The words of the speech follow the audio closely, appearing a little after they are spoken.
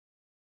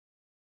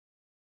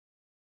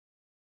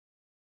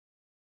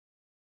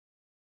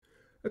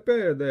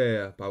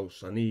Επέδε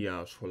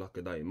Pausanias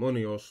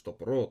holakedaimonios to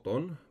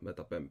proton,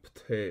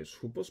 metapemptes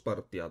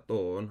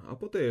hupospartiaton,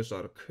 apotes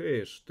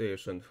arches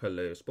tesen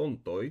phelles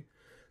pontoi,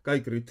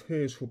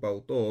 kaikrites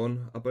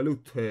hupauton,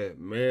 apeluthe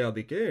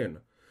meadikeen,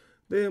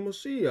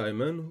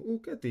 demosiaimen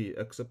uketi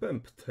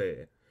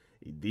exepempte,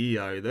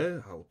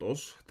 idiaide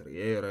autos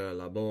triere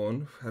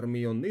labon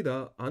hermionida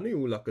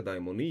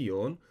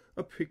aniulakedaimonion,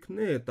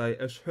 aphycnetai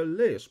es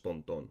phelles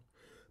ponton,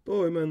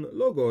 toimen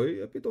logoi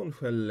epiton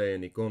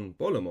phelleenikon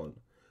polemon,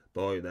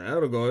 toide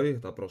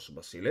ergoi ta pros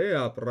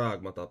basilea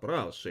pragmata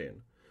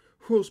prasin,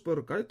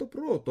 husper kaito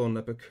proton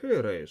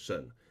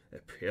epecereisen,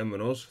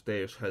 epiemenos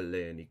tees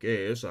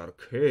hellenikees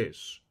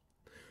arches.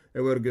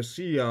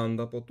 Evergesian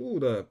da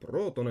potude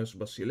protones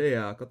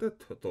basilea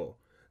catetheto,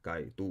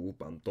 kai tu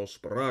pantos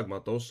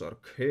pragmatos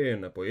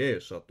archene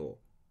poiesato.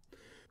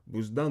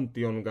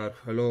 Busdantion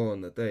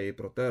garhelon tei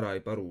proterai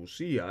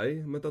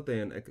parusiai,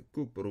 metaten ec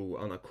cupru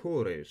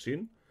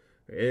anacoresin,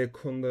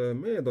 econde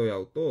medoi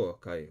auto,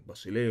 kai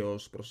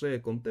basileos prose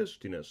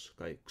contestines,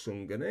 kai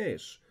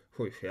xungenes,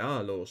 hoi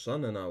fealos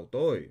anen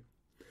autoi.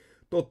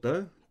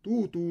 Tote,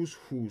 tutus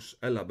hus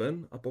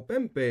elaben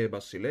apopempe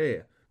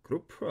basile,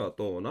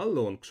 crupraton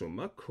allon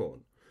xummacon,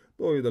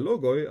 toide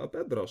logoi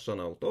apedras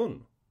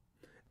auton.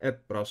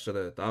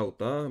 Eprasede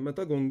tauta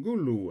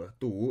metagongulu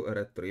tu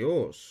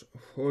eretrios,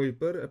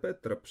 hoiper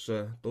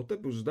epetrepse tote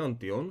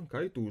busdantion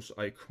caitus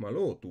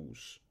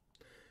aikmalotus.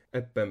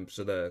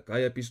 Epempsede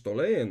kai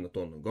epistoleen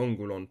ton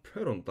gongulon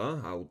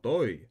peronta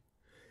autoi,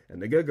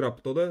 ennege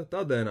graptode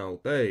taden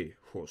autei,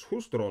 hos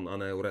hustron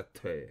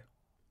aneurete.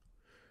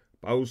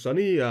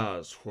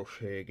 Pausanias hos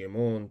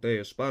hegemon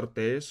tes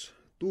partes,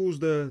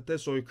 tuusde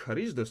tesoi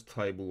charisdes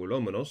taibu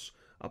lomenos,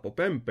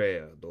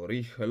 apopempe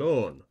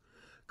dorichelon,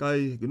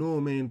 kai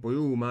gnomen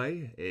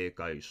poiumai,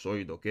 kai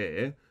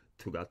soidoke,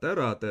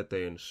 tugaterate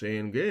ten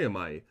sen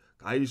gemai,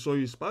 kai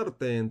sois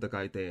parteen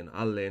kai ten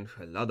allen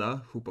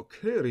hellada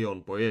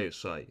hupokerion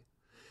poiesai.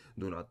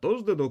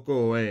 Dunatos de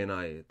doko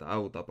enai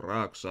tauta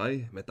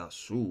praxai, meta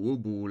suu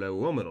bule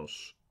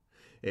uomenos.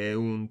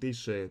 Eun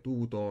tisse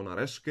tuuton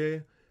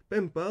areske,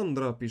 pempa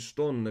andra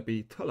piston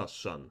epi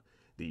talassan,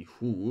 di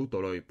hu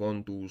toloi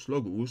pontus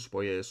logus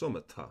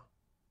poiesometa.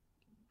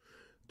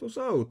 Tos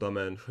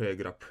autamen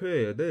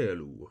hegrape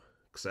delu,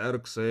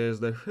 Xerxes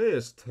de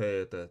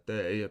hestete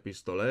tei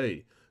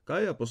epistolei,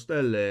 kai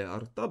apostelle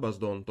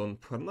artabasdon ton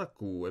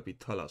parnaku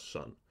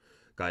epitalassan,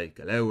 kai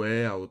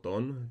keleue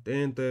auton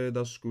tente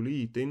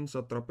daskulitin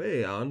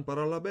satrapean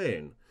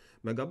paralaben,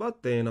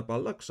 megabatteen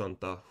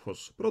apallaxanta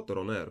hos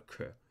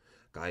proteronerke,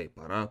 kai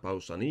para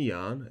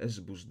Pausanian es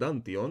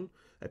busdantion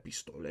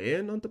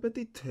epistoleen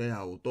antepetite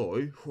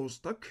autoi hos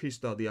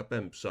takhista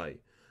diapempsai,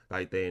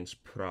 kai tens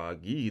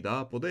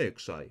pragida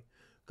podexai,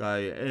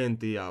 kai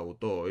enti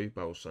autoi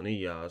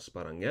Pausanias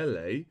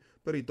parangellei,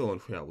 periton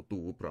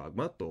feautu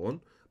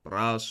pragmaton,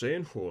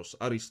 prasen hos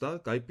arista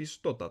kai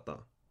pistotata.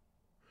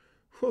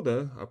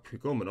 Hode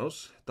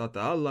apikomenos,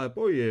 tata allae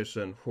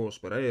poiesen hos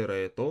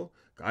perereto,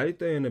 kai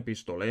ten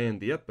epistoleen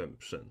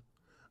diepempsen,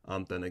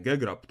 antene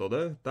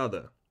gegraptode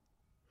tade.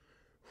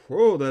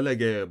 Hode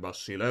lege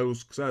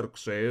Basileus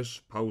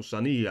Xerxes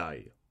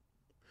Pausaniai.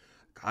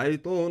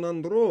 Kaiton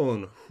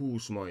andron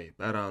husmoi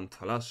perant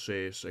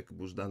lasses ec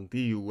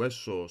busdantiu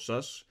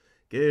essosas,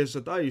 kes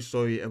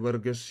taisoi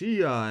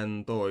evergesia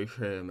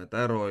entoiche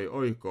meteroi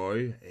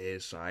oikoi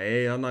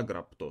esae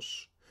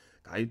anagraptos.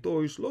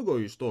 Kaitois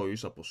logois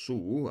tois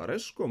apossuu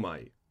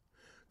areskomai.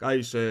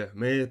 Kaise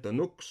met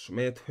nux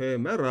met he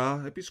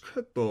mera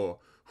episkheto,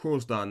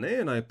 husta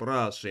nenai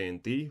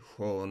prasenti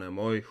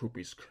honemoi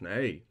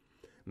hupisknei.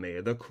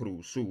 Meda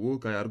crusu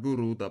kai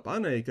arguruta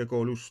paneike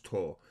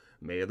kolusto,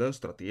 meda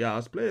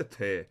stratias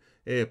plethe,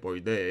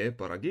 epoide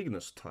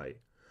paragignestai.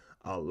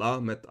 Alla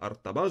met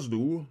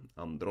artabasdu,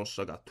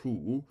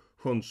 androssagatu,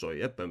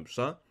 honsoi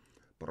epempsa,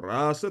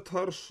 praset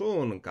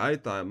harson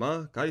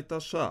kaitaema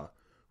kaitasa,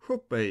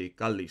 hopei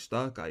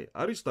kallista kai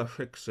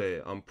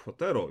aristachexe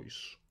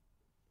amproterois.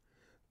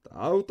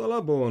 Tauta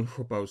labon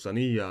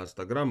Pausanias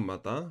ta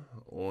grammata,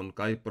 on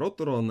kai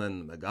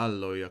protronen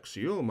megalloi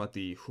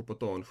axiomati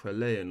hupoton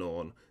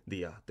phelenon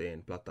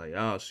diaten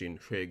plataiasin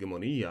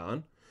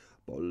hegemoniaan,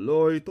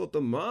 polloi tot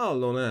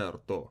maalon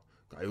erto,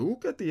 kai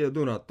uketie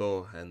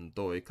dunato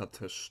entoi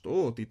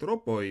katestoti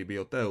tropoi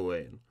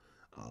bioteueen,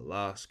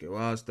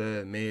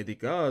 alaskevaste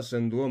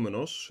medicasen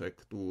duomenos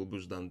ec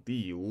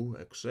tubusdantiu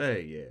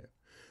exeie.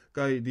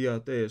 Kai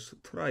diates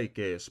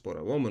traikes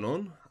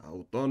porevomenon,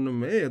 auton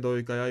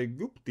medoi kai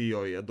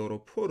aegyptioi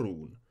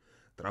adoroporun,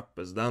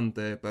 trappes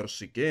dante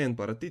persikeen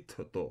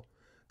paretithoto,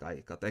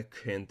 kai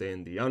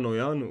katekhenten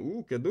dianoian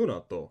uke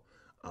dunato,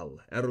 al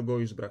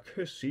ergois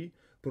brachesi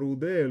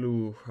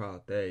prudelu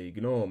hatei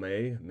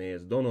gnomei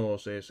mes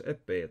donoses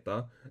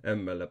epeta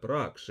emmele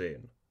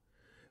praxen.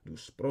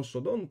 Dus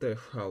prosodonte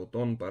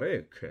auton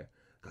parece,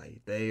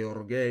 kai tei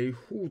orgei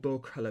huto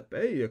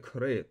calepeie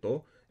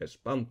creto,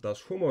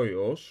 espantas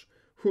homoios,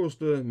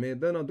 huste me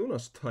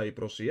denadunastai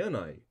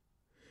prosienai.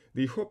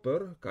 Di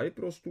hopper kai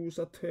prostus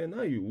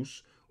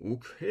Athenaius,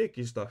 uc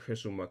hecista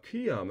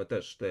Jesumakia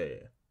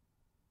meteste.